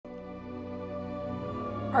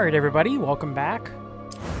Alright everybody, welcome back.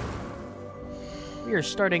 We are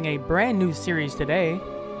starting a brand new series today.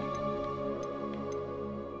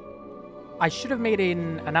 I should have made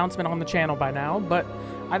an announcement on the channel by now, but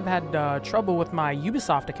I've had trouble with my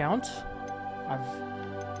Ubisoft account. I've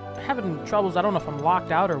having troubles, I don't know if I'm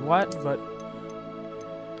locked out or what, but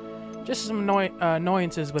just some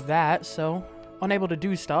annoyances with that, so unable to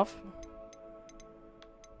do stuff.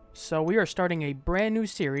 So we are starting a brand new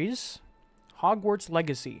series, Hogwarts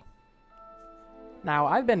Legacy. Now,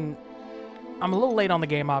 I'm a little late on the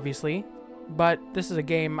game, obviously, but this is a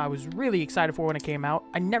game I was really excited for when it came out.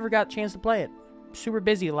 I never got a chance to play it. Super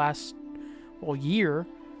busy last, well, year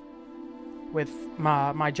with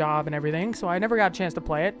my job and everything, so I never got a chance to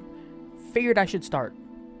play it. Figured I should start.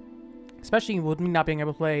 Especially with me not being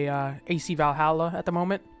able to play AC Valhalla at the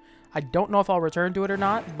moment. I don't know if I'll return to it or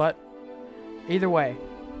not, but either way.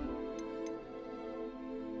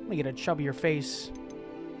 Let me get a chubbier face.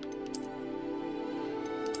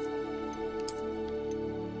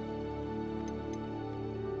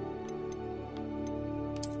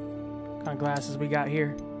 What kind of glasses we got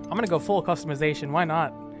here? I'm gonna go full customization, why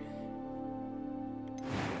not?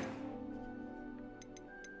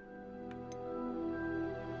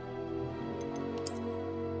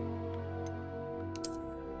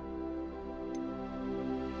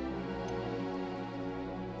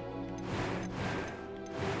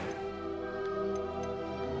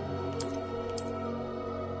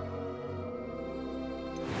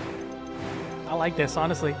 I like this,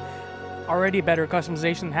 honestly. Already better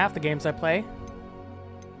customization than half the games I play.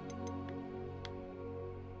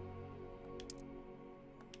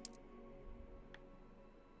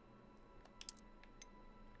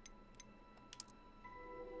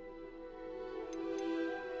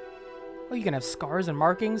 Oh, you can have scars and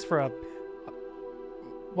markings for a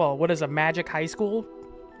well, what is a magic high school?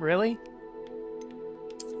 Really?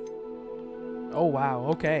 Oh, wow,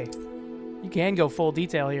 okay. You can go full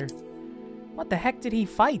detail here. What the heck did he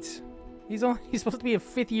fight? He's supposed to be a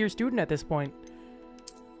 5th-year student at this point.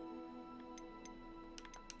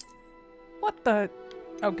 What the?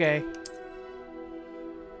 Okay.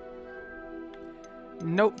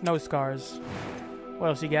 Nope, no scars. What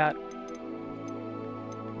else you got?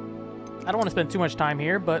 I don't want to spend too much time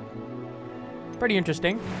here, but pretty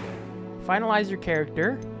interesting. Finalize your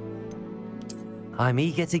character. I'm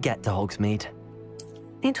eager to get to Hogsmeade.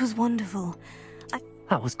 It was wonderful.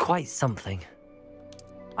 That was quite something.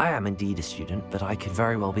 I am indeed a student, but I could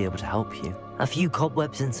very well be able to help you. A few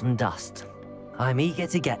cobwebs and some dust. I'm eager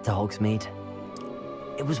to get to Hogsmeade.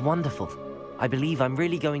 It was wonderful. I believe I'm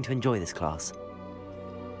really going to enjoy this class.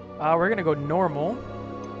 We're gonna go normal.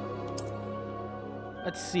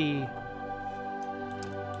 Let's see.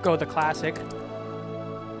 Go with the classic.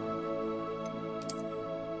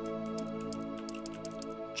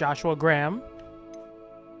 Joshua Graham.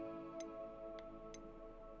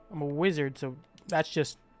 I'm a wizard, so that's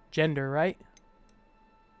just gender, right?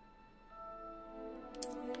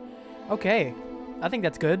 Okay, I think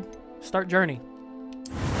that's good. Start journey.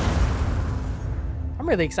 I'm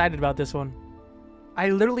really excited about this one. I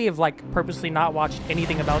literally have, like, purposely not watched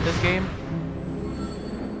anything about this game.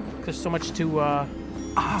 There's so much to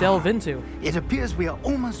delve into. It appears we are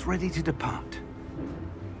almost ready to depart.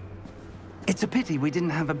 It's a pity we didn't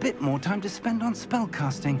have a bit more time to spend on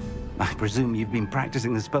spellcasting. I presume you've been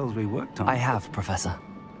practicing the spells we worked on. I have, Professor.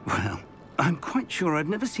 Well, I'm quite sure I've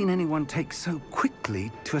never seen anyone take so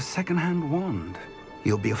quickly to a second-hand wand.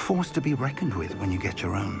 You'll be a force to be reckoned with when you get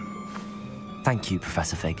your own. Thank you,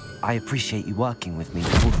 Professor Fig. I appreciate you working with me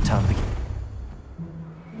before the term begins.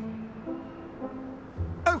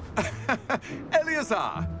 Oh,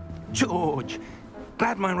 Eleazar! George!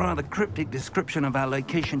 Glad my rather cryptic description of our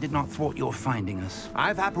location did not thwart your finding us.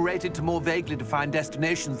 I've apparated to more vaguely defined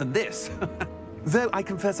destinations than this. Though I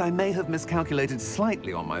confess I may have miscalculated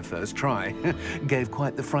slightly on my first try. Gave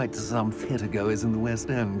quite the fright to some theatergoers in the West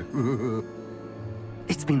End.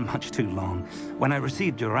 It's been much too long. When I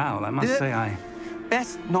received your owl, I must say I...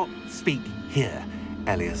 Best not speak here,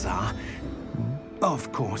 Eleazar.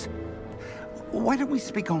 Of course. Why don't we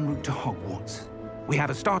speak en route to Hogwarts? We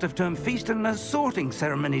have a start-of-term feast and a sorting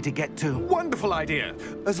ceremony to get to. Wonderful idea!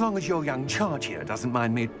 As long as your young charge here doesn't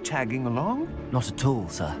mind me tagging along. Not at all,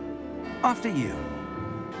 sir. After you.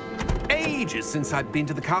 Ages since I've been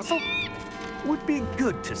to the castle. Would be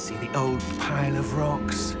good to see the old pile of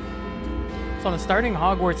rocks. So I'm starting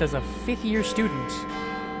Hogwarts as a 5th-year student.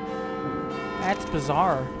 That's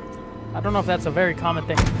bizarre. I don't know if that's a very common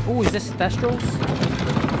thing. Ooh, is this Thestrals?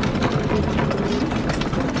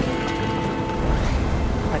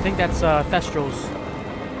 I think that's Thestrals.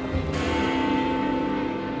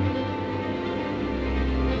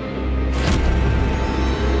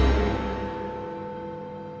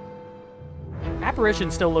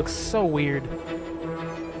 apparition still looks so weird.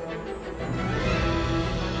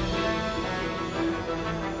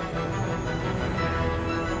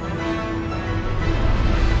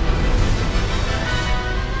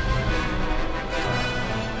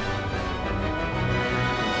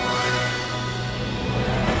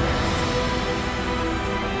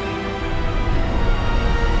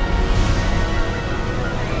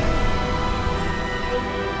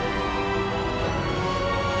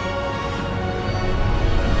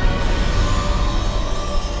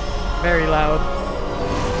 Very loud.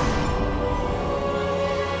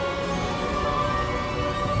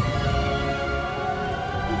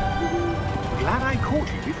 Glad I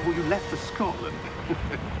caught you before you left for Scotland.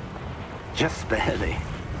 Just barely.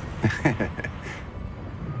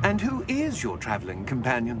 And who is your traveling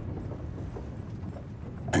companion?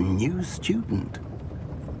 A new student.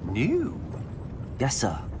 New? Yes,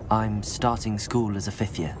 sir. I'm starting school as a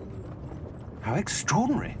 5th year. How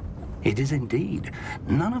extraordinary. It is indeed.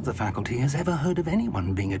 None of the faculty has ever heard of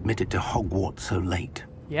anyone being admitted to Hogwarts so late.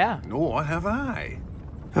 Yeah. Nor have I.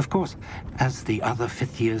 Of course, as the other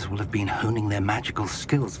 5th years will have been honing their magical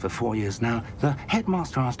skills for 4 years now, the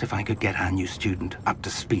headmaster asked if I could get our new student up to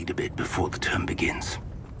speed a bit before the term begins.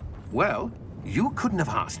 Well, you couldn't have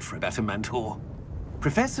asked for a better mentor.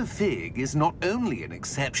 Professor Fig is not only an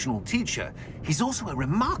exceptional teacher, he's also a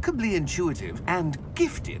remarkably intuitive and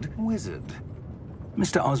gifted wizard.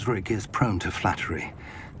 Mr. Osric is prone to flattery.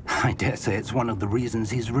 I dare say it's one of the reasons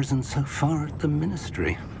he's risen so far at the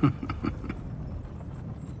Ministry.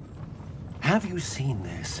 Have you seen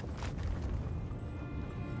this?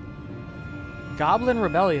 Goblin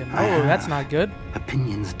Rebellion. Oh, that's not good.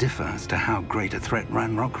 Opinions differ as to how great a threat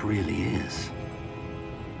Ranrock really is.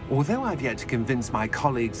 Although I've yet to convince my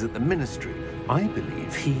colleagues at the Ministry, I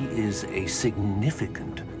believe he is a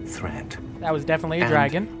significant threat. That was definitely a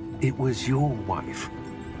dragon. It was your wife,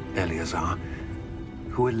 Eleazar,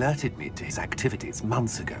 who alerted me to his activities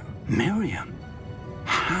months ago. Miriam?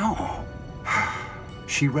 How?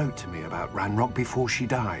 She wrote to me about Ranrock before she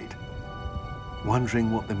died,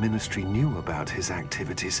 wondering what the Ministry knew about his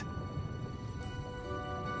activities.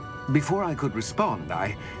 Before I could respond,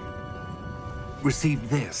 I received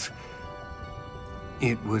this.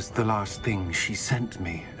 It was the last thing she sent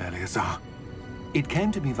me, Eleazar. It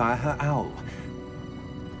came to me via her owl,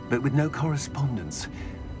 but with no correspondence.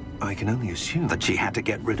 I can only assume That she had to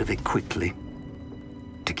get rid of it quickly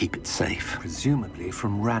to keep it safe. presumably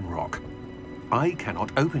from Ranrock. I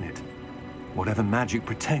cannot open it. Whatever magic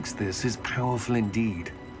protects this is powerful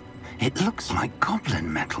indeed. It looks like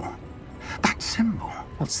goblin metal. That symbol.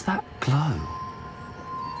 What's that glow?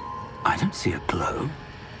 I don't see a glow.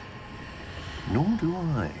 Nor do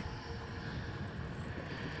I.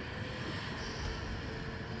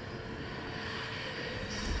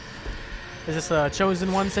 Is this a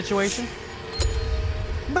chosen one situation?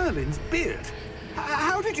 Merlin's beard.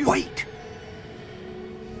 How did you... Wait!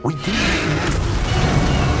 We did.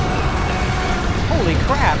 Holy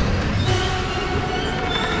crap!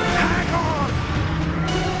 Hang on!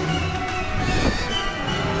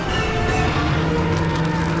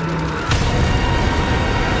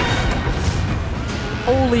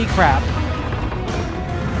 Holy crap!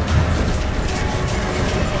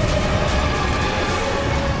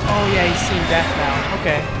 Oh yeah, he's seen death now.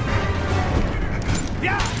 Okay.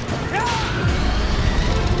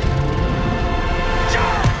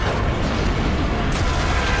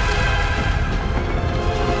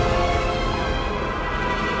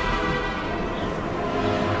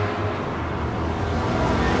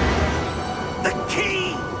 The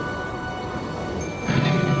key!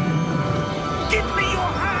 Give me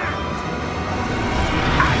your hand!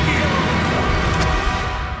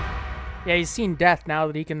 Yeah, he's seen death now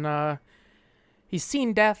that he can, he's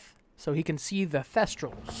seen death, so he can see the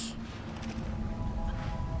Thestrals.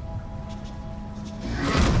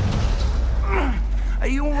 Are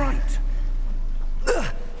you all right?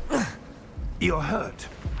 You're hurt.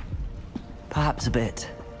 Perhaps a bit.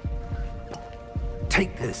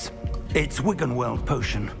 Take this. It's Wiggenweld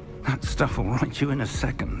potion. That stuff will right you in a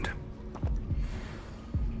second.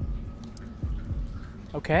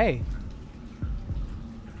 Okay.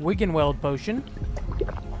 Wiggenweld potion.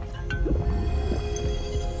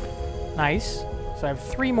 Nice. So I have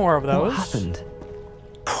 3 more of those. What happened?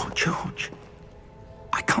 Poor George.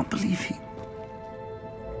 I can't believe he...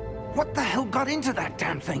 What the hell got into that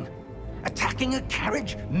damn thing? Attacking a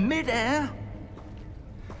carriage mid-air?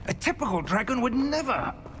 A typical dragon would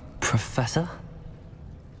never... Professor?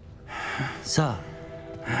 Sir,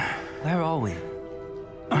 where are we?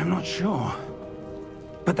 I'm not sure.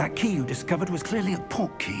 But that key you discovered was clearly a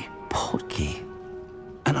port key. Portkey?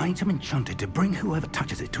 An item enchanted to bring whoever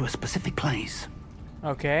touches it to a specific place.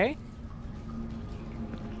 Okay.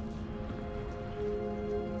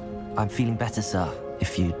 I'm feeling better, sir,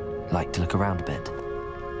 if you'd like to look around a bit.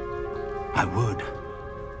 I would.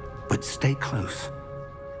 But stay close.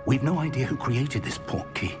 We've no idea who created this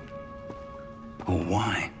portkey. Or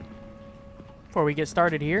why. Before we get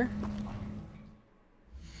started here,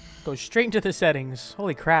 go straight into the settings.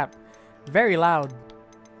 Holy crap. Very loud.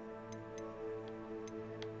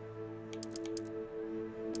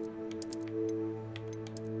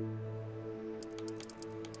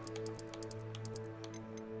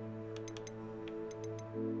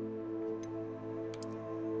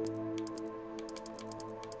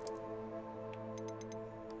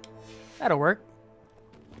 That'll work.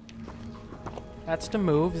 That's to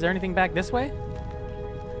move. Is there anything back this way?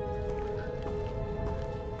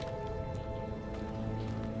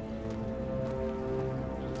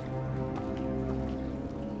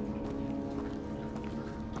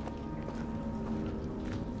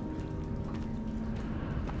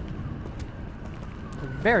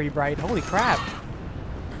 Very bright. Holy crap.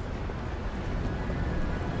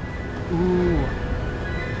 Ooh.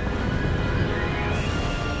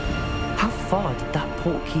 How far did that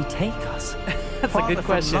portkey take us? That's a good question.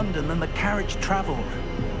 Farther from London than the carriage travelled.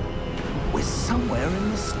 We're somewhere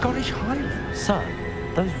in the Scottish Highlands. Sir,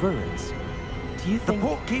 those ruins. Do you The think...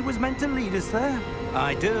 portkey was meant to lead us there?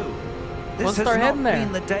 I do. This Let's has start not heading there.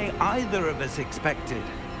 been the day either of us expected.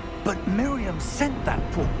 But Miriam sent that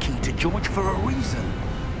portkey to George for a reason.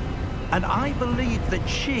 And I believe that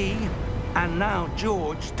she, and now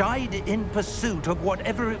George, died in pursuit of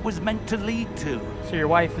whatever it was meant to lead to. So your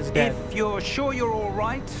wife is dead. If you're sure you're all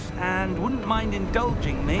right and wouldn't mind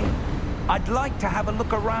indulging me, I'd like to have a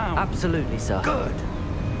look around. Absolutely, sir. Good.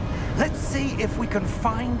 Let's see if we can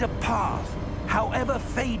find a path, however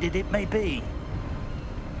faded it may be.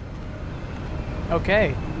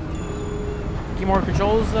 Okay. Get more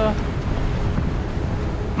controls.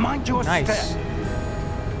 Mind your Nice. step.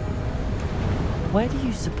 Where do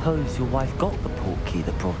you suppose your wife got the portkey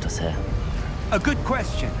that brought us here? A good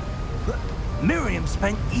question. Miriam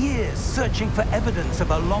spent years searching for evidence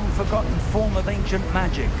of a long-forgotten form of ancient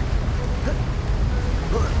magic.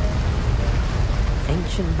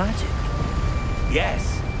 Ancient magic?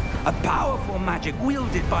 Yes, a powerful magic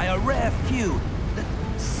wielded by a rare few that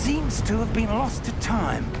seems to have been lost to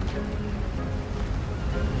time.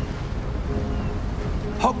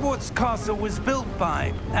 Hogwarts Castle was built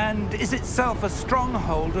by, and is itself a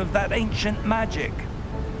stronghold of that ancient magic.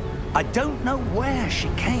 I don't know where she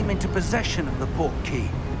came into possession of the portkey,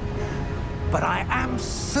 but I am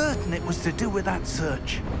certain it was to do with that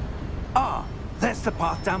search. Ah, there's the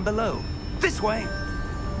path down below. This way.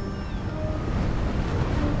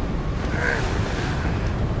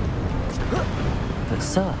 But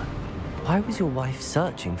sir, why was your wife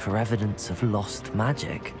searching for evidence of lost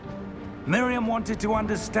magic? Miriam wanted to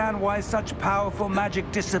understand why such powerful magic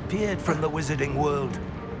disappeared from the wizarding world.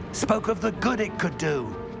 Spoke of the good it could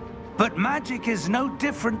do. But magic is no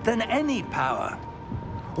different than any power.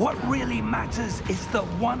 What really matters is the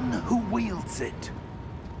one who wields it.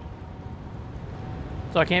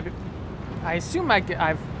 So I can't be... I assume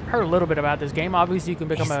I've heard a little bit about this game. Obviously, you can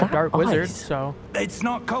become Is a that dark wizard, ice? so... It's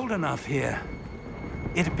not cold enough here.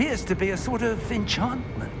 It appears to be a sort of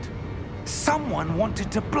enchantment. Someone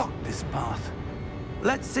wanted to block this path.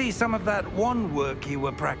 Let's see some of that wand work you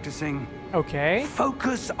were practicing. Okay.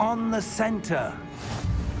 Focus on the center.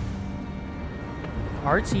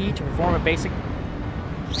 RT to perform a basic...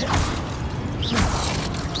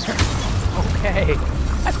 Okay.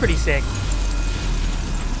 That's pretty sick.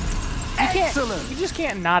 Excellent! You just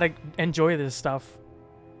can't not enjoy this stuff.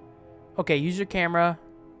 Okay, use your camera.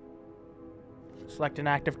 Select an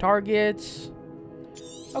active target.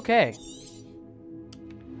 Okay.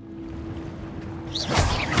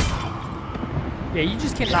 Yeah, you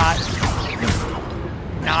just cannot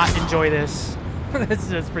not enjoy this.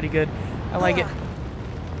 That's pretty good. I like it.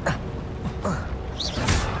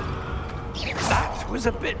 That was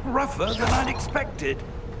a bit rougher than I'd expected.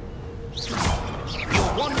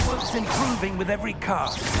 Your wand work's improving with every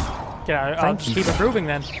cast. Yeah, I'll just keep improving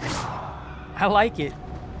then. I like it.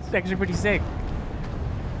 It's actually pretty sick.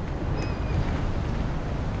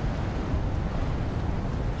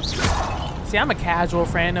 See, I'm a casual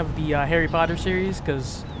fan of the Harry Potter series,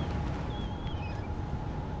 because...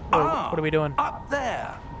 What are we doing? Up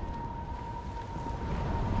there.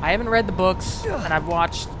 I haven't read the books, and I've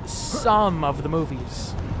watched some of the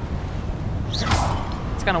movies. It's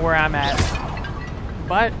kind of where I'm at.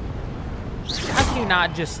 But, how can you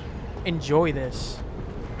not just enjoy this?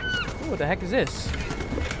 Ooh, what the heck is this?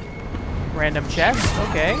 Random chest.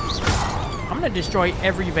 Okay. I'm gonna destroy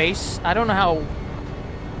every vase. I don't know how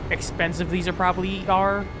expensive these are probably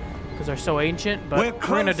are because they're so ancient, but we're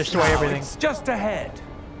gonna destroy everything. It's just ahead.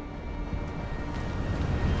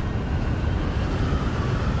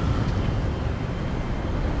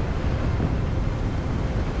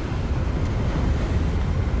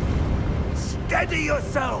 Steady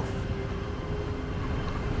yourself!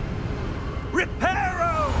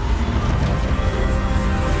 Reparo!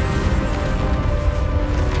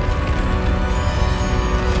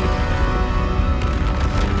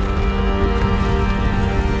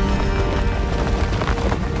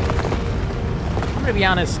 I'm gonna be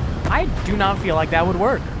honest, I do not feel like that would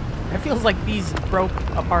work. It feels like these broke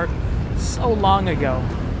apart so long ago.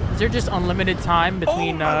 Is there just unlimited time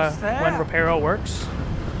between when Reparo works?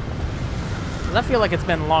 'Cause I feel like it's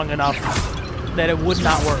been long enough that it would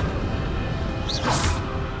not work.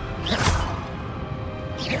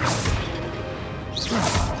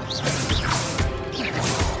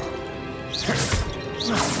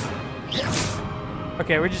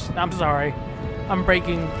 Okay, I'm sorry. I'm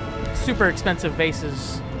breaking super expensive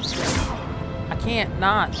vases. I can't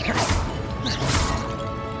not.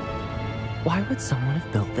 Why would someone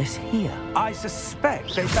have built this here? I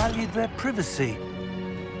suspect they valued their privacy.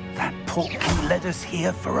 That portkey led us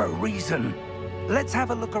here for a reason. Let's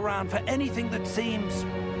have a look around for anything that seems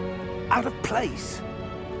out of place.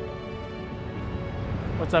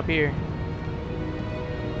 What's up here?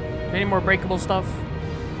 Any more breakable stuff?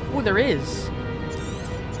 Oh, there is.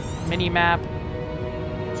 Mini map.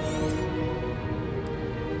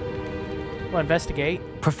 We'll investigate.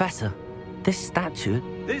 Professor, this statue...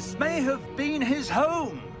 This may have been his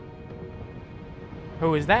home.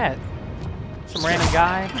 Who is that? Some random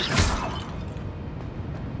guy?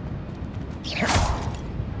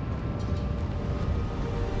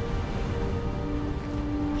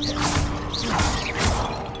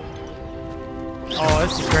 Oh,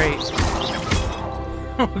 this is great.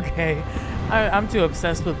 Okay. I'm too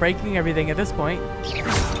obsessed with breaking everything at this point.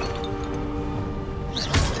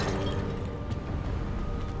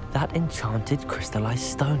 That enchanted crystallized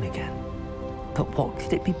stone again. But what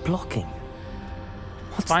could it be blocking?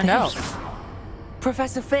 Let's find out.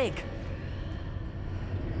 Professor Fig!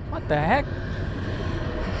 What the heck?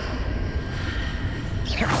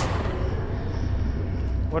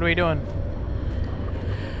 What are we doing?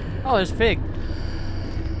 Oh, there's Fig.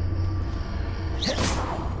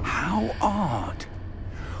 How odd.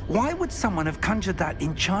 Why would someone have conjured that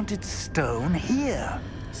enchanted stone here?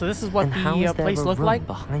 So this is what the place looked like?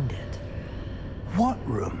 Behind it? What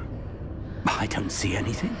room? I don't see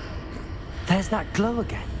anything. There's that glow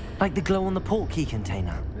again. Like the glow on the portkey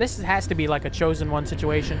container. This has to be like a chosen one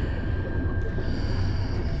situation.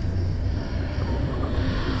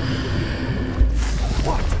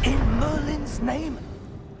 What in Merlin's name?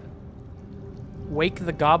 Wake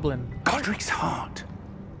the Goblin. Godric's heart.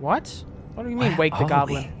 What? What do you mean, wake the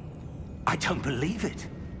Goblin? I don't believe it.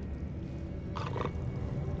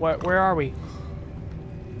 Where are we?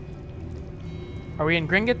 Are we in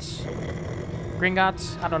Gringotts?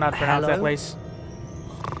 Gringotts? I don't know how to pronounce that place.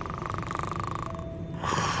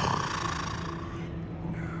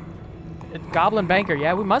 Goblin Banker.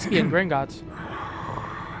 Yeah, we must be in Gringotts.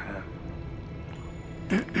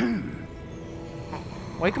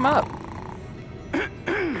 Wake him up.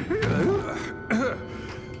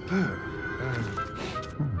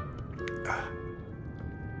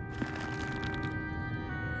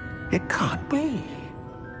 It can't be.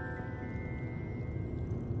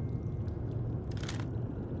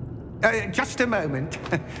 Just a moment.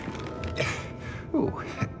 Ooh.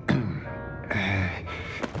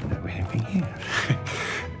 Anything here?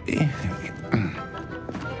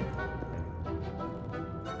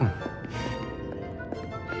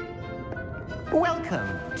 Welcome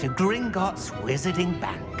to Gringotts Wizarding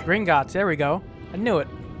Bank. Gringotts, there we go. I knew it.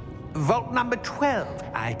 Vault number 12,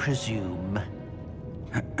 I presume.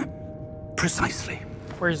 Precisely.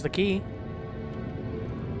 Where's the key?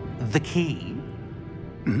 The key?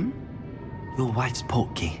 Hmm? Your wife's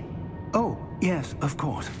portkey. Oh, yes, of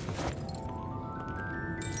course.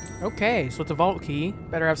 Okay, so it's a vault key.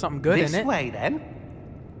 Better have something good in it. This way, then.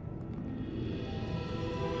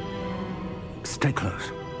 Stay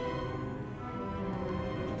close.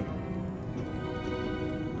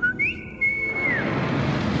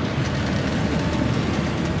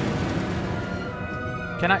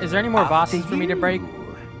 Is there any more bosses for me to break?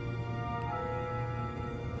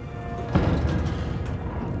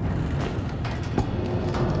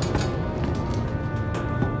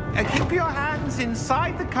 Keep your hands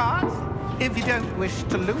inside the cart if you don't wish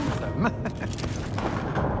to lose them.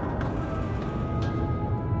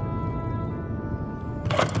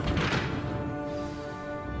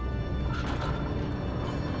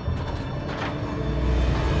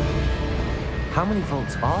 How many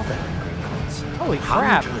vaults are there in Gringotts? Holy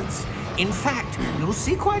crap. Hundreds. In fact, you'll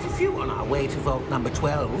see quite a few on our way to vault number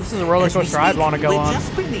 12. This is a roller coaster I'd want to go we're on.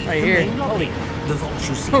 Just beneath Right the here. main lobby. The vaults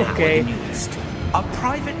you see now are the newest. Are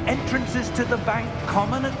private entrances to the bank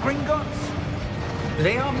common at Gringotts?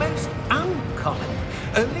 They are most uncommon.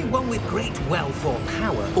 Only one with great wealth or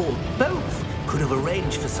power, or both, could have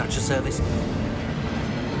arranged for such a service.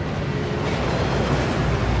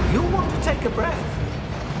 You'll want to take a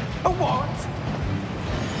breath. A what?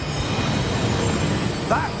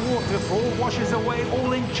 That waterfall washes away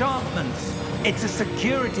all enchantments. It's a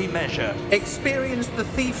security measure. Experienced the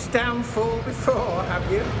thief's downfall before,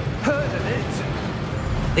 have you? Heard of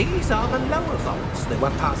it? These are the lower vaults that we're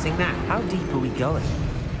passing now. How deep are we going?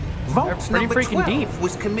 Vault They're number pretty freaking 12 deep.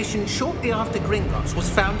 was commissioned shortly after Gringotts was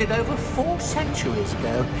founded over 4 centuries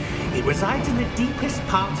ago. It resides in the deepest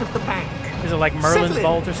part of the bank. Is it like Merlin's Settle in.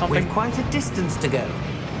 vault or something? We've quite a distance to go.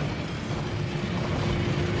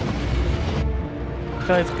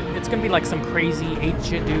 So it's gonna be like some crazy ape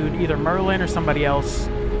shit dude, either Merlin or somebody else.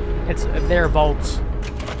 It's their vaults.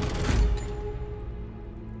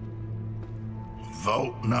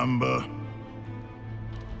 Vault number.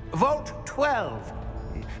 Vault 12.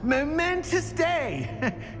 Momentous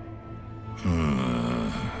day.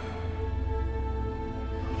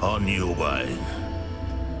 On your way.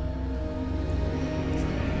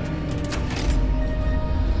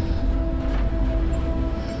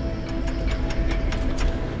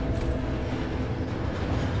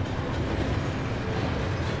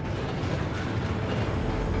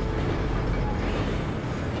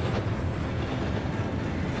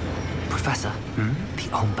 Professor, the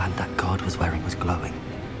armband that guard was wearing was glowing.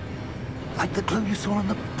 Like the glow you saw on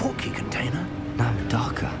the portkey container? No,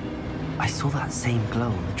 darker. I saw that same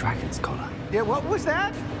glow on the dragon's collar. Yeah, what was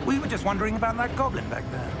that? We were just wondering about that goblin back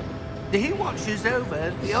there. He watches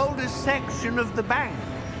over the oldest section of the bank.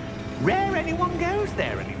 Rare anyone goes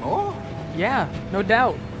there anymore. Yeah, no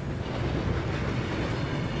doubt.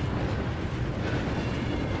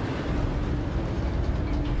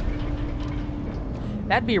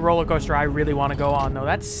 That'd be a roller coaster I really want to go on, though.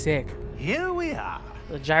 That's sick. Here we are.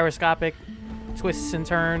 The gyroscopic twists and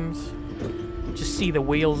turns. Just see the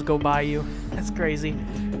wheels go by you. That's crazy.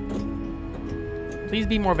 Please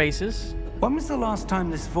be more vases. When was the last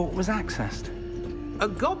time this vault was accessed? A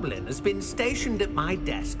goblin has been stationed at my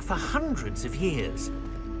desk for hundreds of years.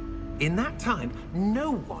 In that time,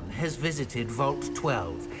 no one has visited Vault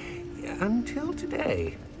 12. Until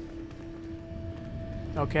today.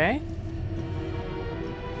 Okay.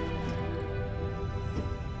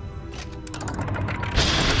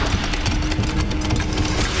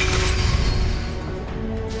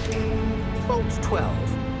 Vault 12.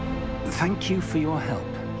 Thank you for your help.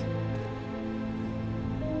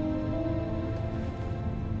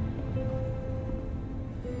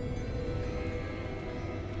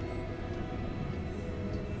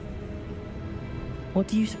 What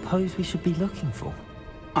do you suppose we should be looking for?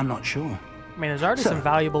 I'm not sure. I mean, there's already So, some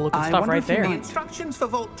valuable looking I stuff wonder right if you there. The instructions for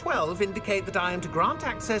Vault 12 indicate that I am to grant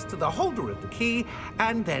access to the holder of the key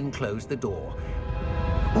and then close the door.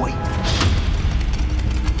 Wait!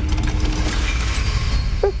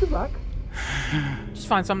 Best of luck. Just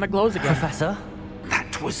find something that glows again. Professor?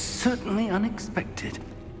 That was certainly unexpected.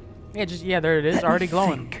 Yeah, there it is, Let already me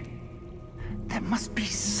glowing. think. There must be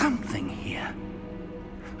something here.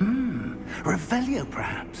 Revelio,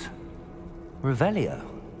 perhaps? Revelio?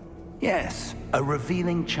 Yes, a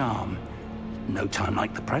revealing charm. No time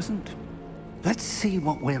like the present. Let's see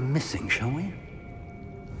what we're missing, shall we?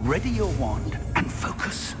 Ready your wand and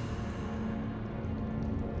focus.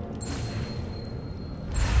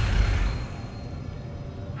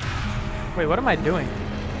 Wait, what am I doing?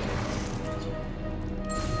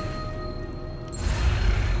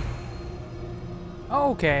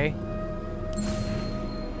 Okay.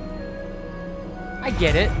 I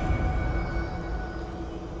get it.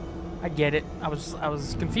 I get it. I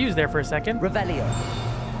was confused there for a second. Revelio.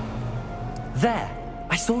 There!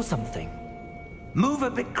 I saw something. Move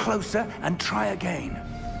a bit closer and try again.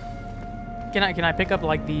 Can I pick up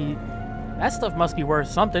like the... That stuff must be worth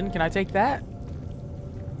something. Can I take that?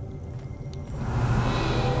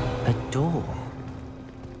 A door.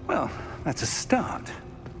 Well, that's a start.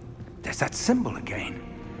 There's that symbol again.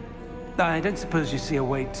 I don't suppose you see a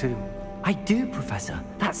way to... I do, Professor.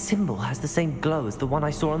 That symbol has the same glow as the one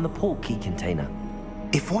I saw on the portkey container.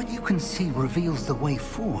 If what you can see reveals the way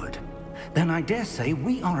forward, then I dare say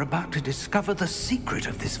we are about to discover the secret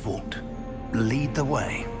of this vault. Lead the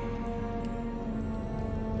way.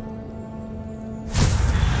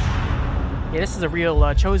 Yeah, this is a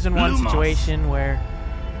real chosen one Lumos. situation where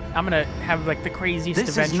I'm gonna have like the craziest This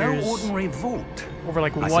is adventures no ordinary vault. over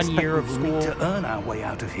like I 1 suspect year of we will need school. to earn our way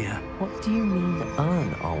out of here. What do you mean,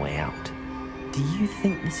 earn our way out? Do you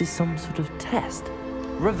think this is some sort of test?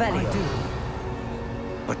 Revelio. I do.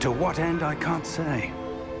 But to what end, I can't say.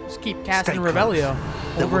 Just keep casting Stay Revelio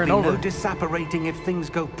close. There over will and be over. no disapparating if things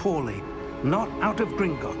go poorly. Not out of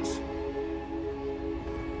Gringotts.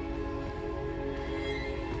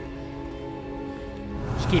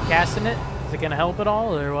 Just keep casting it. Is it gonna help at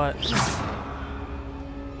all or what?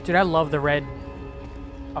 Dude, I love the red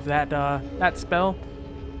of that spell.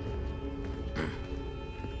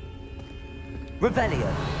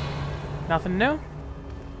 Revelio. Nothing new?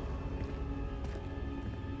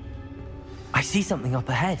 I see something up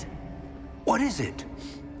ahead. What is it?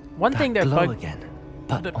 One thing that glow bugged again,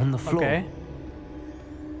 but on the floor. Okay.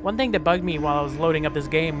 One thing that bugged me while I was loading up this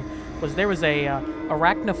game was there was a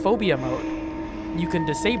arachnophobia mode. You can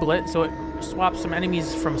disable it so it swaps some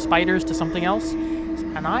enemies from spiders to something else.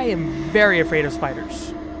 And I am very afraid of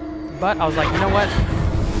spiders. But I was like, you know what?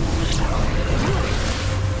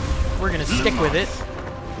 We're gonna stick with it.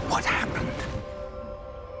 What happened?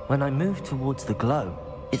 When I moved towards the glow,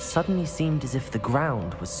 it suddenly seemed as if the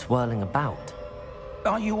ground was swirling about.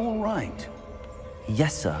 Are you all right?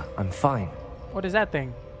 Yes, sir, I'm fine. What is that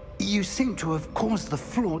thing? You seem to have caused the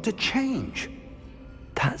floor to change.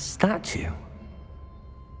 That statue.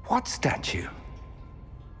 What statue?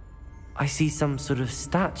 I see some sort of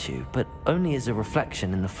statue, but only as a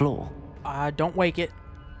reflection in the floor. Don't wake it.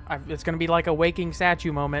 It's gonna be like a waking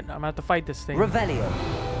statue moment. I'm gonna have to fight this thing. Revelio.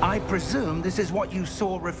 I presume this is what you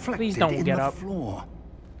saw reflected Please don't in get the up. floor.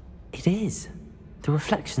 It is. The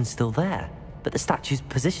reflection's still there, but the statue's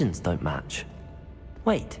positions don't match.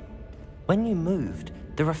 Wait. When you moved,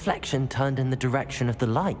 the reflection turned in the direction of the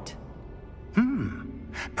light.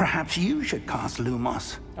 Perhaps you should cast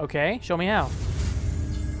Lumos. Okay, show me how.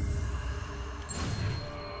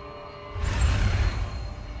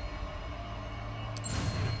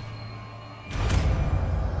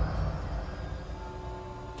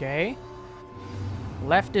 Okay.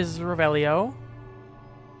 Left is Revelio.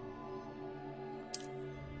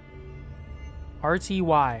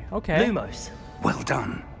 RTY. Okay. Lumos. Well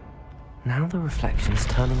done. Now the reflection's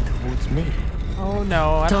turning towards me. Oh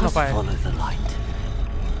no, I don't know Just if I... follow the light.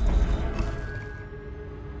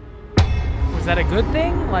 Was that a good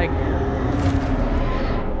thing? Like...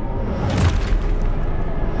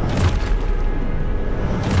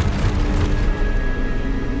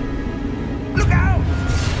 Look out!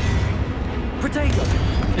 Potato!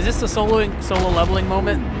 Is this the solo leveling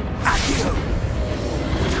moment? Accio!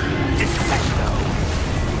 Dissecto!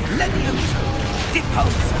 Levioso!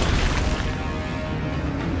 Deposo!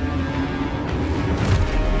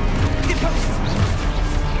 Deposo!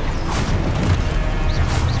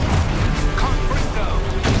 Confringo!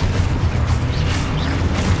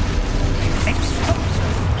 Exposo!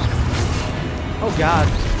 Oh god.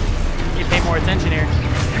 You pay more attention here.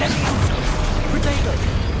 Levioso! Potato!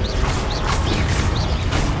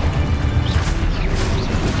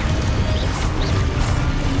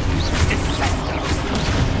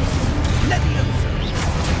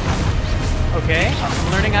 Okay,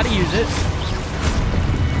 I'm learning how to use it.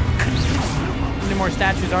 How many more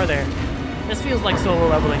statues are there? This feels like solo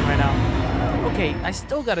leveling right now. Okay, I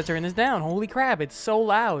still gotta turn this down. Holy crap, it's so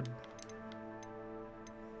loud.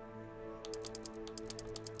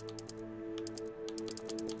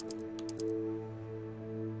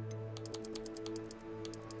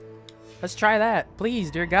 Let's try that.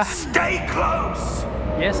 Please, dear God. Stay close!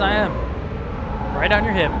 Yes, I am. Right on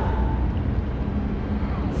your hip.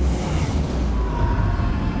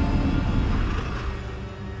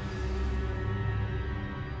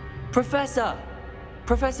 Professor!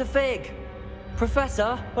 Professor Fig!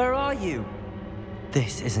 Professor, where are you?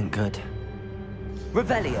 This isn't good.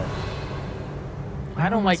 Revelio. I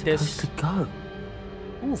don't like this. Supposed to go?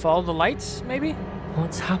 Ooh, follow the lights, maybe?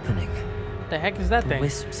 What's happening? The heck is that The thing?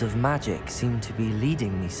 wisps of magic seem to be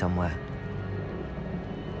leading me somewhere.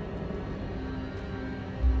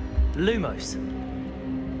 Lumos.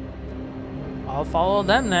 I'll follow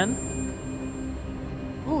them then.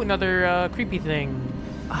 Ooh, another creepy thing.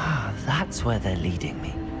 Ah, that's where they're leading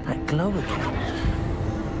me. That glow again.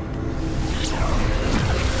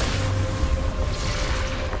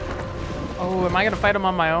 Oh, am I gonna fight them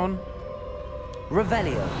on my own?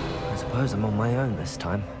 Revelio. I suppose I'm on my own this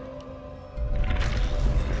time.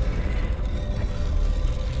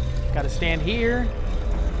 Gotta stand here.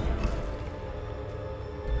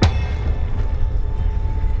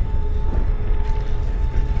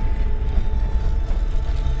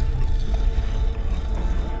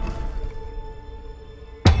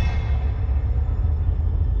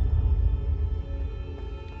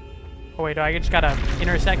 wait, I just gotta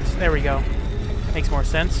intersect? There we go. Makes more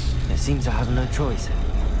sense. It seems I have no choice.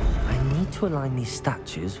 I need to align these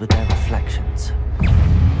statues with their reflections.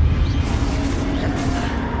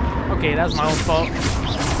 Okay, that was my own fault.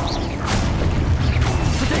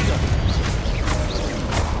 Potato!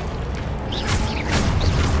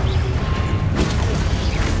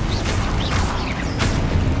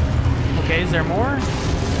 Okay, is there more?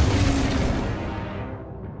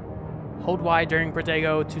 Hold Y during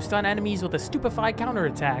Protego to stun enemies with a Stupefy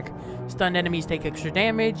counterattack. Stunned enemies take extra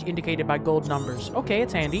damage, indicated by gold numbers. Okay,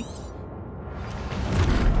 it's handy.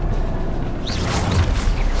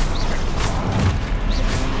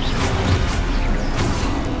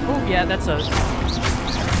 Oh, yeah, that's a...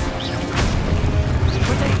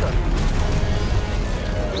 Potato!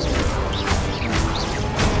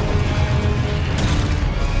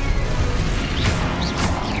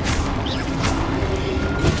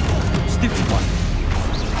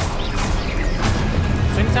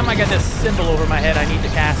 So anytime I get this symbol over my head, I need to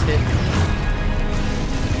cast it.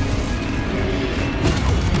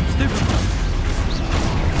 Stupid one.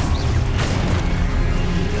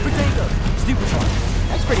 Potato. Stupid one.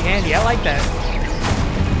 That's pretty handy. I like that.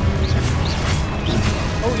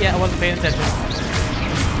 Oh yeah, I wasn't paying attention.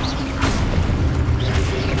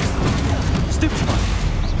 Stupid one.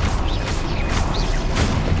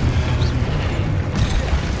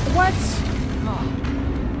 What?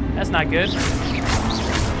 That's not good.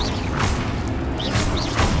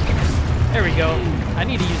 There we go. I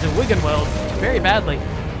need to use a Wigan Weld very badly.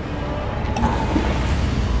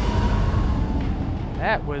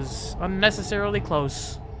 That was unnecessarily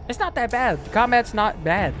close. It's not that bad. The combat's not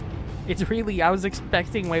bad. It's really, I was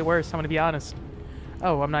expecting way worse, I'm gonna be honest.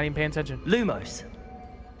 Oh, I'm not even paying attention. Lumos.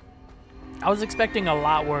 I was expecting a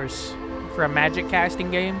lot worse for a magic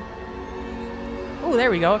casting game. Oh,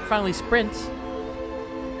 there we go. It finally sprints.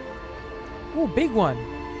 Oh, big one.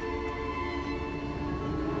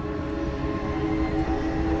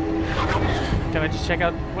 Can I just check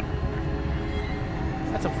out what?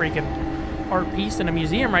 That's a freaking art piece in a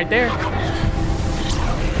museum right there.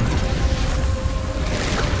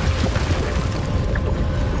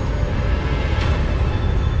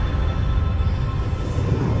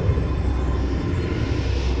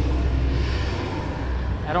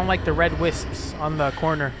 I don't like the red wisps on the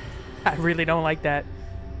corner. I really don't like that.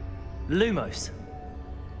 Lumos.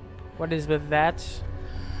 What is with that?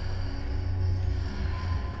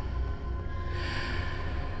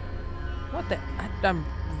 What the? I'm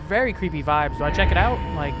very creepy vibes. Do I check it out?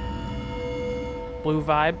 Like, blue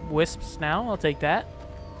vibe wisps now? I'll take that.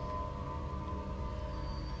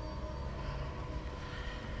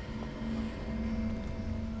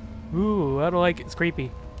 Ooh, I don't like it. It's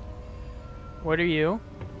creepy. What are you?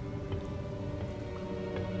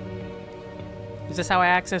 Is this how I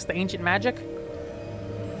access the ancient magic?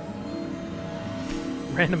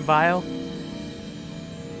 Random vial.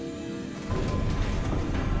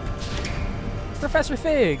 Professor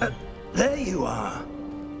Fig! There you are.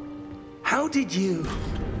 How did you...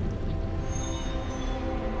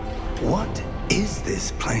 What is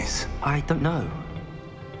this place? I don't know.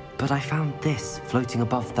 But I found this floating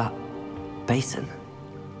above that basin.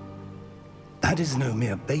 That is no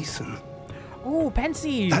mere basin. Ooh,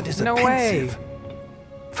 Pensieve! That is no a pensive. way!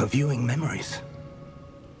 For viewing memories.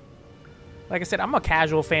 Like I said, I'm a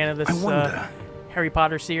casual fan of this Harry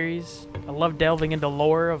Potter series. I love delving into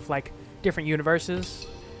lore of like different universes.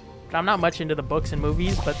 But I'm not much into the books and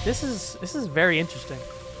movies, but this is very interesting.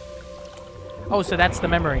 Oh, so that's the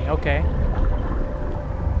memory. Okay.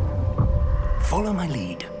 Follow my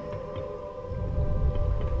lead.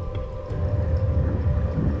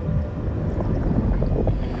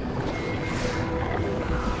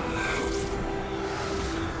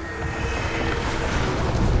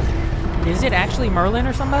 Is it actually Merlin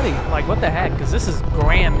or somebody? Like, what the heck? Because this is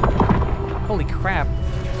grand. Holy crap.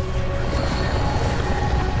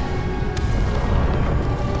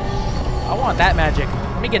 I want that magic.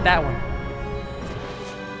 Let me get that one.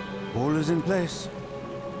 All is in place.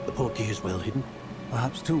 The portkey is well hidden.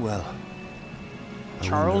 Perhaps too well. I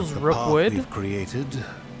Charles wonder if the path Rookwood. we've created.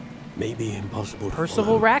 Maybe impossible to Percival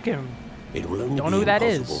follow. Rackham. It will only Don't be know who that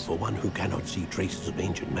impossible is. for one who cannot see traces of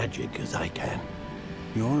ancient magic as I can.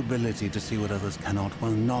 Your ability to see what others cannot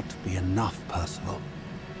will not be enough, Percival.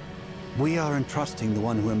 We are entrusting the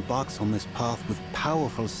one who embarks on this path with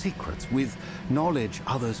powerful secrets, with knowledge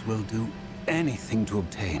others will do anything to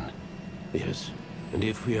obtain. Yes, and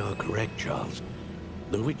if we are correct, Charles,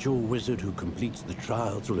 the witch or wizard who completes the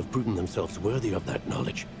trials will have proven themselves worthy of that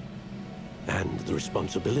knowledge, and the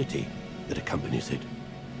responsibility that accompanies it.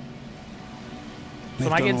 So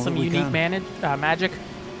am I getting some unique magic?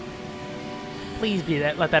 Please be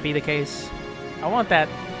that. Let that be the case. I want that.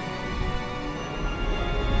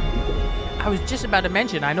 I was just about to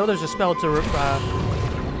mention. I know there's a spell to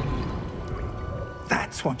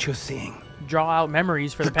That's what you're seeing. draw out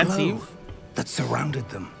memories for the glow pensieve. that surrounded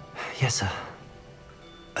them. Yes, sir.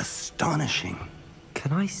 Astonishing.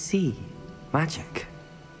 Can I see magic?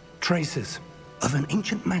 Traces of an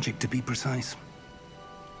ancient magic, to be precise.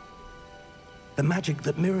 The magic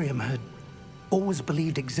that Miriam had always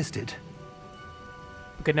believed existed.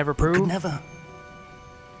 Could never But prove. could never.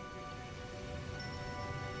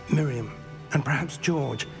 Miriam, and perhaps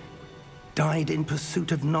George, died in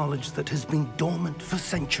pursuit of knowledge that has been dormant for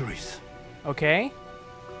centuries. Okay.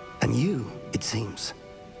 And you, it seems,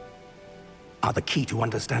 are the key to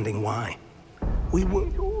understanding why. We were...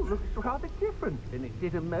 It all looks rather different than it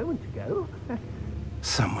did a moment ago.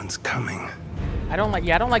 Someone's coming. I don't like.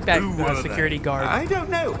 Yeah, I don't like that security guard. I don't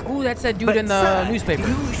know. Ooh, that's that dude But, in the sir, newspaper.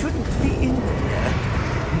 You shouldn't be in here.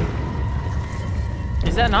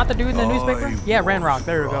 Is that not the dude in the newspaper? Yeah, Ranrock.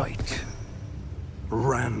 There we go.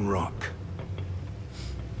 Ranrock.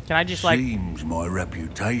 Can I just like Seems my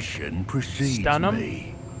reputation precedes stun him?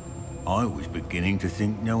 me. I was beginning to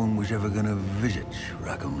think no one was ever going to visit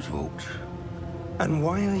Rackham's vault. And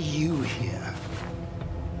why are you here?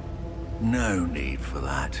 No need for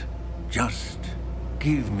that. Just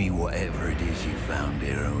give me whatever it is you found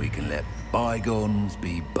here and we can let bygones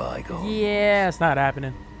be bygones. Yeah, it's not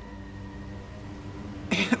happening.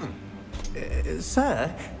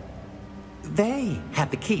 Sir, they have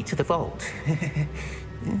the key to the vault.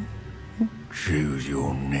 Choose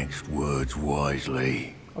your next words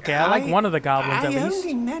wisely. Okay, I like one of the goblins at I least.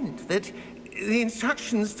 only meant that the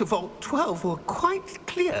instructions to Vault 12 were quite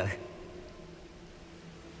clear.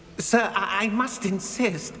 Sir, I must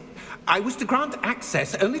insist. I was to grant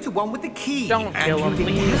access only to one with the key. Don't and kill him, you be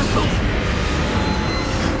please. careful.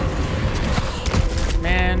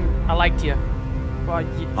 Man, I liked you. Well,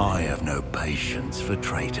 I have no patience for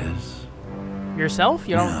traitors. yourself?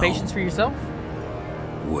 You don't have No. patience for yourself?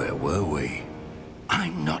 Where were we?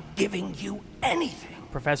 I'm not giving you anything.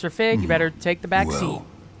 Professor Fig, you better take the back seat. Well,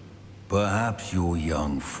 perhaps your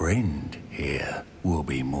young friend here will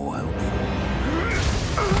be more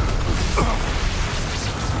helpful.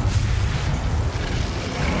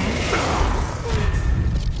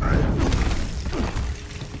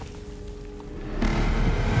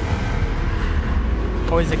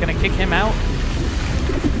 Oh, is it gonna kick him out?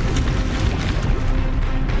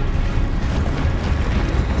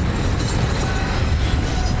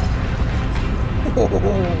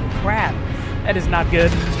 Oh, crap. That is not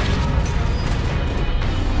good.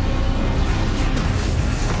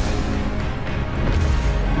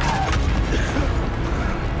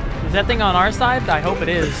 Is that thing on our side? I hope it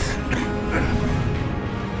is.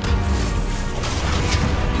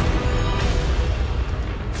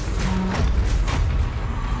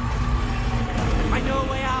 I know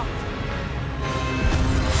a way out.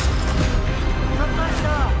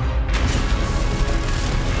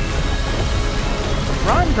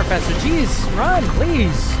 Run, Professor. Jeez, run,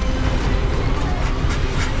 please.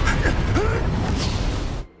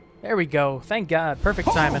 There we go. Thank God. Perfect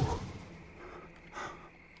timing.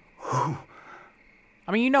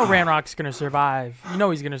 I mean, you know Ranrock's gonna survive. You know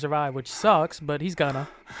he's gonna survive, which sucks, but he's gonna.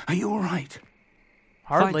 Are you all right?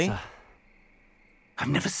 Hardly. Fine, sir. I've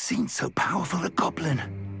never seen so powerful a goblin.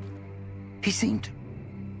 He seemed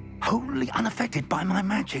wholly unaffected by my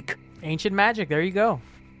magic. Ancient magic. There you go.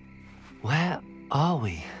 Where are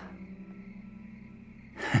we?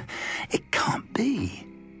 It can't be.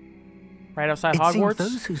 Right outside It Hogwarts.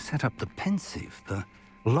 seems those who set up the pensieve, the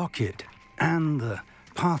locket, and the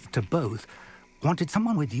path to both wanted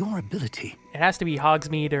someone with your ability It has to be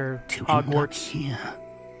Hogsmeade or to end up Hogwarts. here.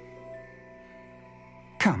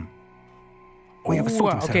 Come. We have a Ooh,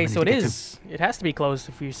 sorting okay, ceremony so it to get to. is. It has to be closed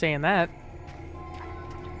if you're saying that.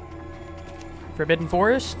 Forbidden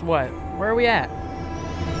Forest? What? Where are we at?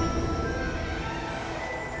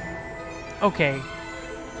 Okay.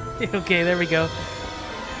 Okay, there we go.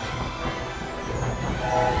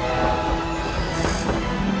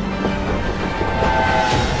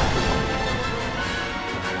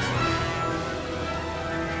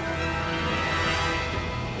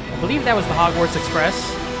 I believe that was the Hogwarts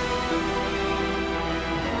Express.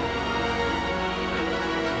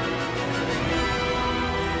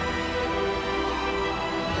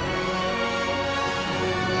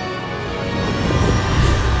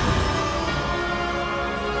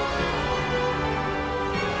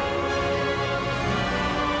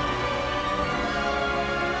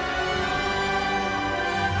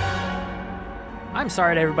 I'm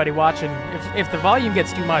sorry to everybody watching. If the volume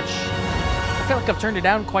gets too much, I feel like I've turned it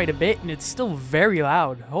down quite a bit, and it's still very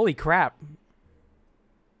loud. Holy crap.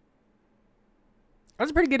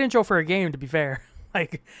 That's a pretty good intro for a game, to be fair.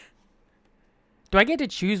 Like, do I get to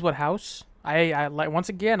choose what house? I like, once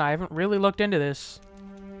again, I haven't really looked into this.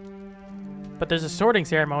 But there's a sorting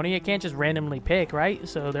ceremony. It can't just randomly pick, right?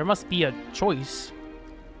 So there must be a choice.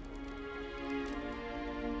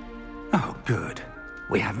 Oh, good.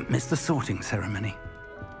 We haven't missed the sorting ceremony.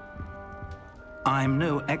 I'm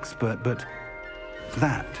no expert, but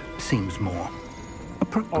that seems more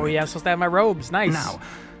appropriate. Oh, yeah, I'm supposed to have my robes. Nice. Now,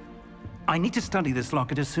 I need to study this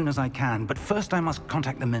locket as soon as I can, but first I must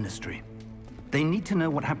contact the Ministry. They need to know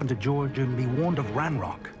what happened to George and be warned of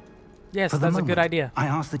Ranrock. Yes, For the that's a moment, good idea. I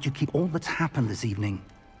ask that you keep all that's happened this evening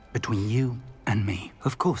between you and me.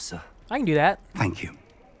 Of course, sir. I can do that. Thank you.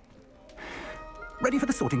 Ready for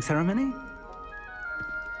the sorting ceremony?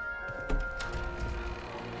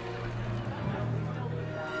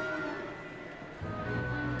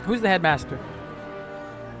 Who's the headmaster?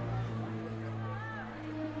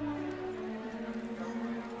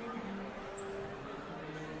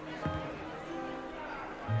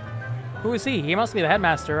 Who is he? He must be the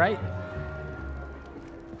headmaster, right?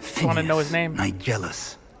 I want to know his name.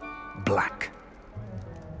 Nigellus Black.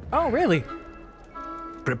 Oh, really?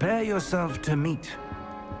 Prepare yourself to meet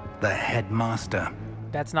the headmaster.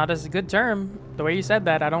 That's not a good term. The way you said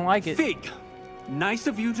that, I don't like it. Fig, nice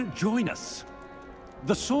of you to join us.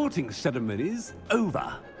 The sorting ceremony's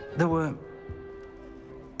over. There were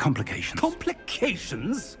complications.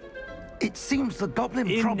 Complications? It seems the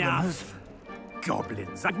goblin problem has... Enough.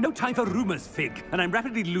 Goblins. I've no time for rumors, Fig, and I'm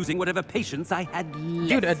rapidly losing whatever patience I had left.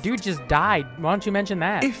 Dude, a dude just died. Why don't you mention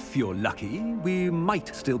that? If you're lucky, we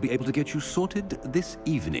might still be able to get you sorted this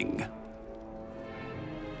evening.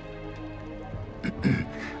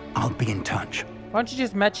 I'll be in touch. Why don't you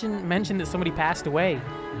just mention that somebody passed away?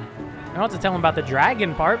 You don't have to tell him about the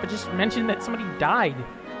dragon part, but just mention that somebody died.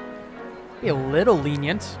 Be a little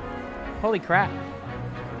lenient. Holy crap.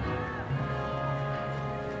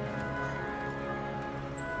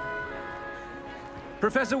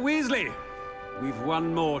 Professor Weasley, we've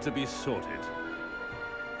one more to be sorted.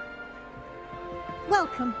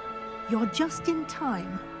 Welcome. You're just in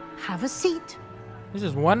time. Have a seat. There's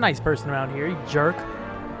just one nice person around here, you jerk.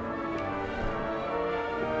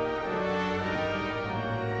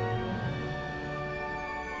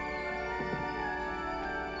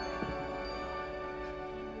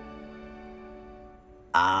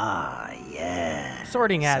 Ah, yes.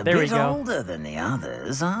 Sorting hat, there we go. A bit older than the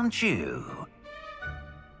others, aren't you?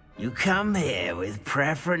 You come here with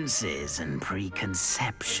preferences and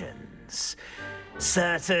preconceptions.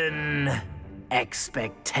 Certain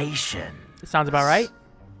expectations. It sounds about right.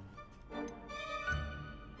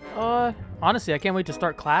 Honestly, I can't wait to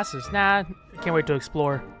start classes. Nah, I can't wait to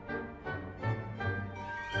explore.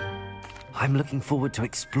 I'm looking forward to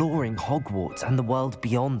exploring Hogwarts and the world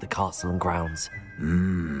beyond the castle and grounds.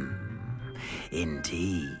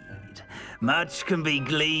 Indeed. Much can be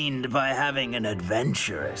gleaned by having an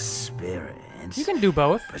adventurous spirit. You can do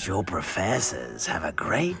both. But your professors have a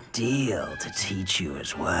great deal to teach you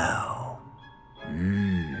as well.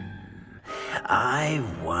 I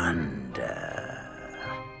wonder...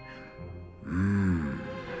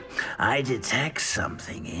 I detect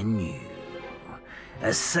something in you.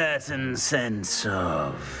 A certain sense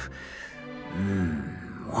of...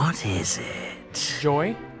 what is it?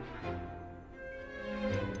 Joy?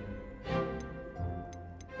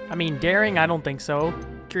 I mean, daring, I don't think so.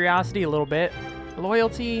 Curiosity, a little bit.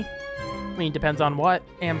 Loyalty, I mean, depends on what.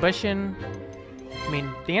 Ambition, I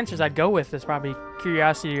mean, the answers I'd go with is probably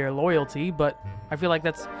curiosity or loyalty, but I feel like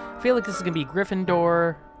this is gonna be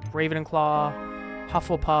Gryffindor, Ravenclaw,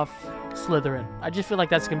 Hufflepuff, Slytherin. I just feel like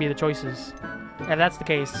that's gonna be the choices. If that's the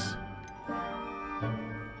case,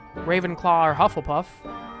 Ravenclaw or Hufflepuff.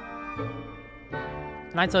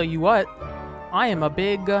 And I tell you what, I am a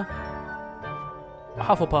big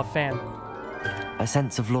Hufflepuff fan. A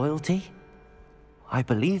sense of loyalty? I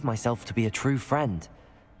believe myself to be a true friend.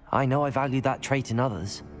 I know I value that trait in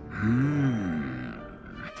others.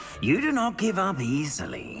 You do not give up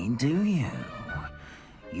easily, do you?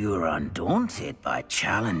 You are undaunted by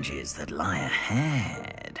challenges that lie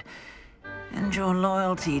ahead. And your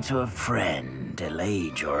loyalty to a friend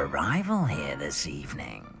delayed your arrival here this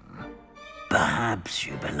evening. Perhaps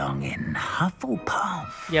you belong in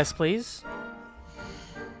Hufflepuff. Yes, please.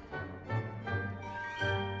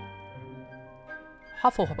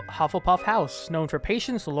 Hufflepuff House, known for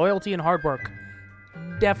patience, loyalty, and hard work.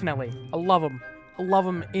 Definitely. I love them. I love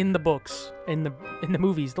them in the books, in the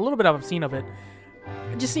movies. The little bit I've seen of it.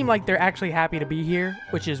 It just seemed like they're actually happy to be here,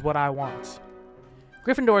 which is what I want.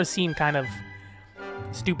 Gryffindors seem kind of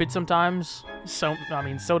stupid sometimes. So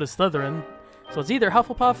does Slytherin. So it's either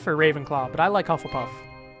Hufflepuff or Ravenclaw, but I like Hufflepuff.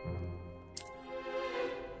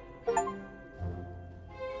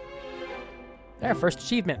 There, first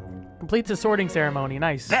achievement. Completes the sorting ceremony.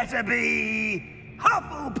 Nice. Better be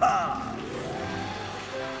Hufflepuff!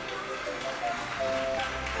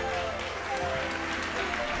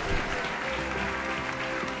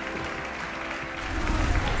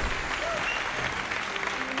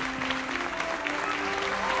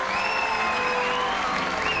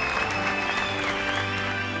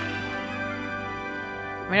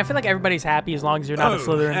 I mean, I feel like everybody's happy as long as you're not a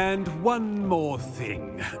Slytherin. And one more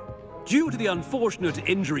thing. Due to the unfortunate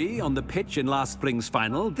injury on the pitch in last spring's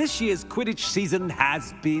final, this year's Quidditch season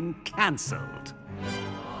has been cancelled.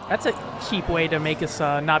 That's a cheap way to make us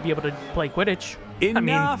not be able to play Quidditch.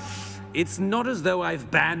 Enough! It's not as though I've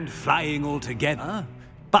banned flying altogether,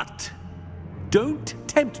 but don't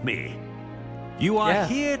tempt me. You are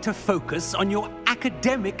here to focus on your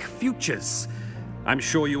academic futures. I'm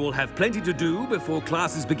sure you will have plenty to do before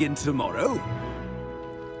classes begin tomorrow.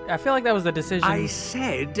 I feel like that was the decision. I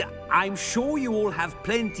said, I'm sure you all have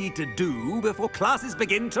plenty to do before classes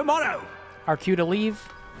begin tomorrow. Our cue to leave.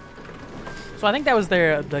 So I think that was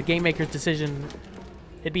the game maker's decision.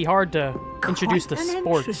 It'd be hard to introduce the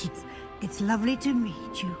sports. Entrance. It's lovely to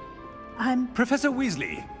meet you. I'm Professor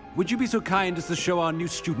Weasley. Would you be so kind as to show our new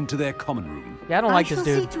student to their common room? Yeah, I don't like this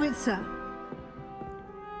dude. I shall see to it, sir.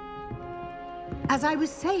 As I was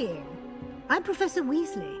saying, I'm Professor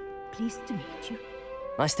Weasley. Pleased to meet you.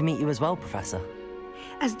 Nice to meet you as well, Professor.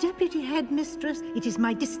 As Deputy Headmistress, it is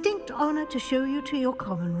my distinct honor to show you to your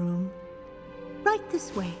common room. Right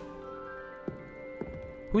this way.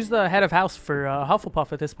 Who's the head of house for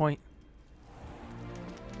Hufflepuff at this point?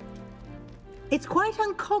 It's quite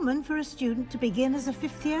uncommon for a student to begin as a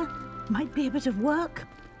 5th year. Might be a bit of work,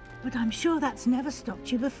 but I'm sure that's never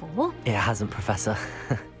stopped you before. It hasn't, Professor.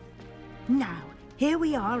 Now, here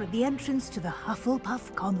we are at the entrance to the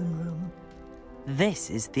Hufflepuff common room. This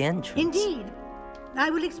is the entrance? Indeed. I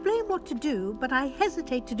will explain what to do, but I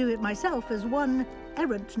hesitate to do it myself as one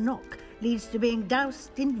errant knock leads to being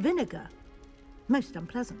doused in vinegar. Most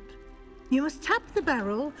unpleasant. You must tap the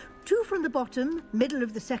barrel, 2 from the bottom, middle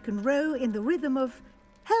of the 2nd row, in the rhythm of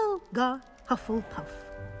Helga Hufflepuff.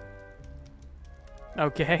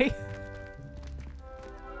 Okay.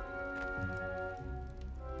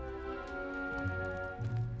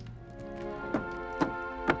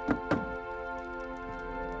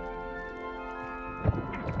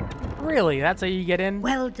 Really? That's how you get in?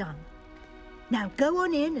 Well done. Now go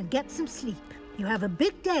on in and get some sleep. You have a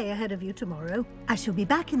big day ahead of you tomorrow. I shall be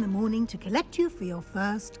back in the morning to collect you for your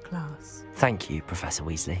first class. Thank you, Professor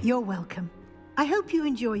Weasley. You're welcome. I hope you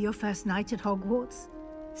enjoy your first night at Hogwarts.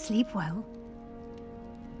 Sleep well.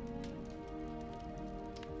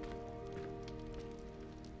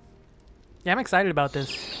 Yeah, I'm excited about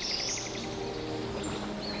this.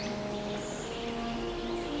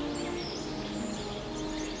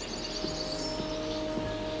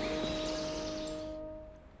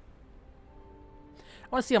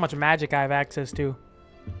 I want to see how much magic I have access to.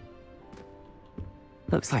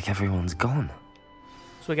 Looks like everyone's gone.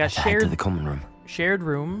 So we got Let's head to the common room. Shared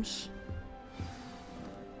rooms.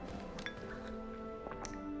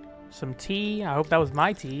 Some tea. I hope that was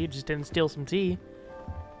my tea. You just didn't steal some tea.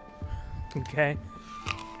 Okay.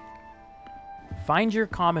 Find your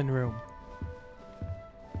common room.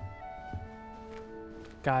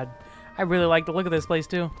 God, I really like the look of this place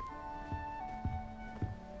too.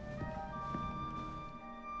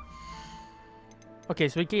 Okay,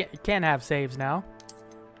 so we can't have saves now.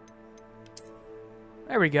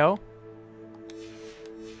 There we go.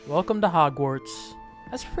 Welcome to Hogwarts.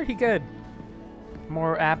 That's pretty good.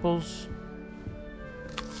 More apples.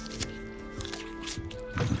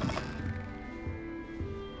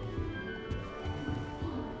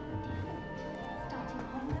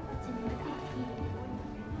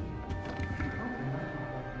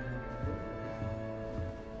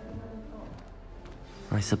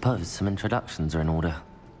 I suppose some introductions are in order.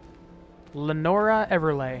 Lenora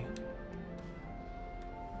Everley.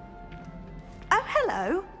 Oh,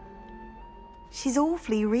 hello. She's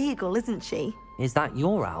awfully regal, isn't she? Is that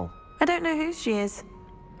your owl? I don't know who she is.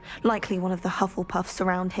 Likely one of the Hufflepuffs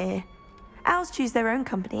around here. Owls choose their own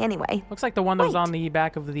company anyway. Looks like the one that was on the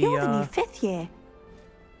back of the... You're the new 5th year.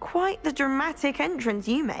 Quite the dramatic entrance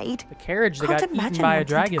you made. The carriage that got eaten by a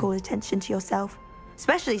dragon. To call attention to yourself.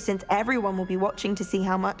 Especially since everyone will be watching to see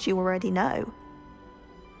how much you already know.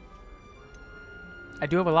 I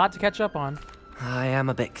do have a lot to catch up on. I am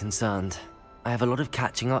a bit concerned. I have a lot of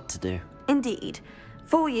catching up to do. Indeed.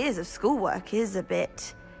 4 years of schoolwork is a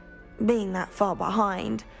bit... being that far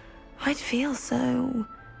behind, I'd feel so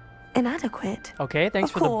inadequate. Okay, thanks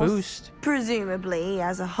of for course, the boost. Presumably,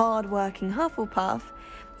 as a hard-working Hufflepuff,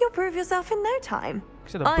 you'll prove yourself in no time.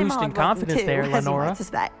 So the boost in confidence too, there, as you Lenora. might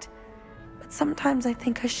suspect. But sometimes I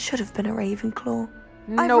think I should have been a Ravenclaw.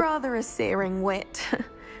 Nope. I've rather a searing wit.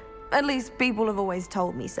 At least people have always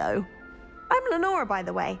told me so. I'm Lenora, by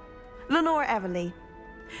the way. Lenora Everly.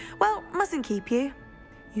 Well, mustn't keep you.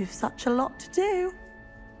 You've such a lot to do.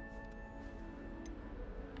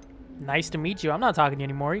 Nice to meet you. I'm not talking to you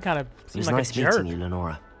anymore. You kind of seem like nice a jerk. meeting you,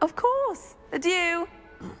 Lenora. Of course. Adieu.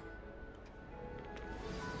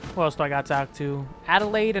 Who else do I got to talk to?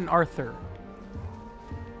 Adelaide and Arthur.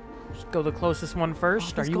 Just go the closest one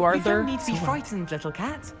first. Are you Arthur? You don't need to be frightened, little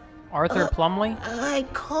cat. Arthur Plumley? I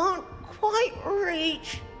can't quite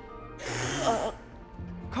reach.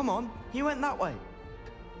 Come on, he went that way.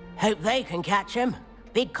 Hope they can catch him.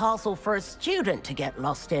 Big castle for a student to get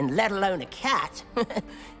lost in, let alone a cat.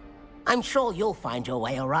 I'm sure you'll find your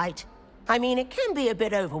way all right. I mean, it can be a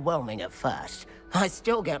bit overwhelming at first. I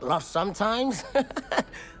still get lost sometimes.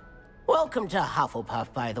 Welcome to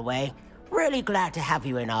Hufflepuff, by the way. Really glad to have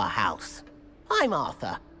you in our house. I'm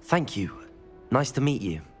Arthur. Thank you. Nice to meet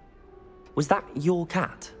you. Was that your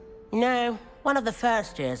cat? No, one of the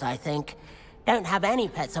first years, I think. Don't have any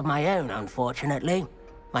pets of my own, unfortunately.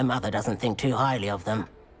 My mother doesn't think too highly of them,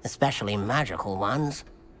 especially magical ones.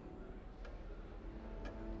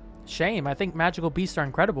 Shame. I think magical beasts are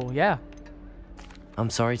incredible, yeah. I'm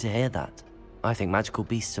sorry to hear that. I think magical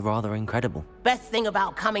beasts are rather incredible. Best thing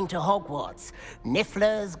about coming to Hogwarts.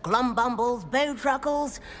 Nifflers, glumbumbles,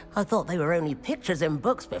 bowtruckles. I thought they were only pictures in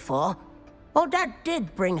books before. Well, Dad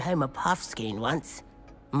did bring home a puffskein once.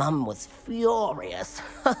 Mum was furious.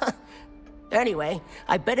 Anyway,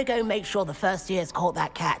 I better go make sure the first years caught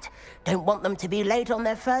that cat. Don't want them to be late on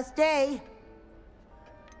their first day.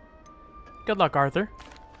 Good luck, Arthur.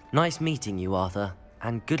 Nice meeting you, Arthur.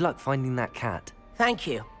 And good luck finding that cat. Thank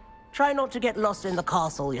you. Try not to get lost in the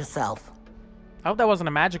castle yourself. I hope that wasn't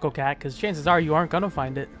a magical cat, because chances are you aren't going to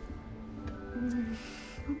find it.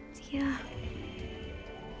 Yeah.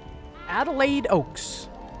 Adelaide Oaks.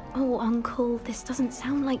 Oh, Uncle, this doesn't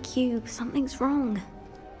sound like you. Something's wrong.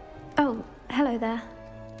 Oh, hello there.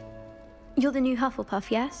 You're the new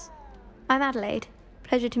Hufflepuff, yes? I'm Adelaide.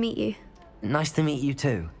 Pleasure to meet you. Nice to meet you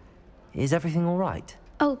too. Is everything all right?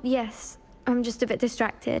 Oh, yes. I'm just a bit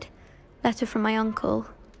distracted. Letter from my uncle.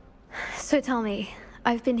 So tell me,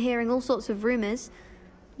 I've been hearing all sorts of rumors.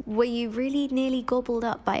 Were you really nearly gobbled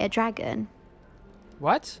up by a dragon?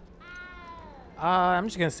 What? I'm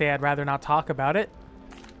just gonna say I'd rather not talk about it.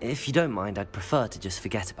 If you don't mind, I'd prefer to just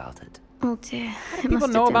forget about it. Oh dear. People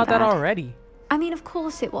know about that already. I mean, of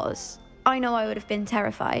course it was. I know I would have been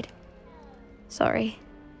terrified. Sorry.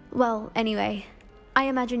 Well, anyway, I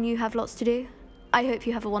imagine you have lots to do. I hope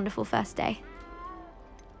you have a wonderful first day.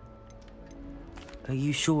 Are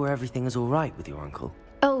you sure everything is all right with your uncle?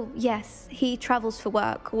 Oh, yes. He travels for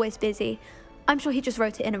work, always busy. I'm sure he just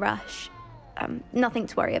wrote it in a rush. Nothing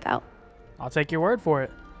to worry about. I'll take your word for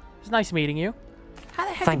it. It's nice meeting you. How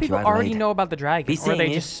the heck Thank do people you, already know about the dragon? Or are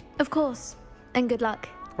they just... Of course. And good luck.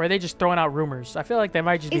 Or are they just throwing out rumors? I feel like they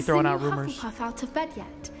might just be throwing out rumors. Is the new Hufflepuff out of bed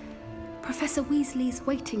yet? Professor Weasley's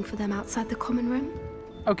waiting for them outside the common room.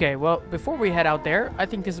 Okay, well, before we head out there, I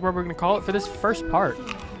think this is where we're going to call it for this first part.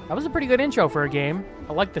 That was a pretty good intro for a game.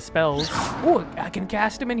 I like the spells. Ooh, I can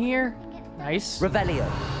cast him in here. Nice. Revelio.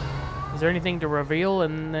 Is there anything to reveal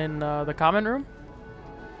in the common room?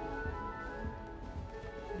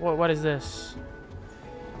 What is this?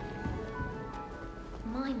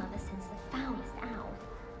 My mother sends the foulest owl.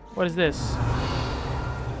 What is this?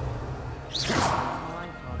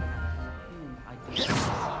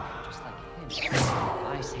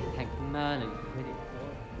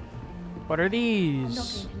 What are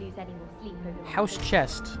these? House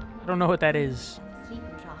chest. I don't know what that is.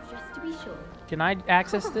 Can I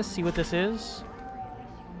access this? See what this is?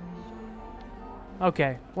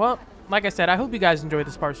 Okay. Well, like I said, I hope you guys enjoyed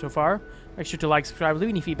this part so far. Make sure to like, subscribe, leave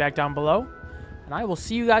any feedback down below. And I will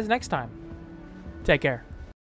see you guys next time. Take care.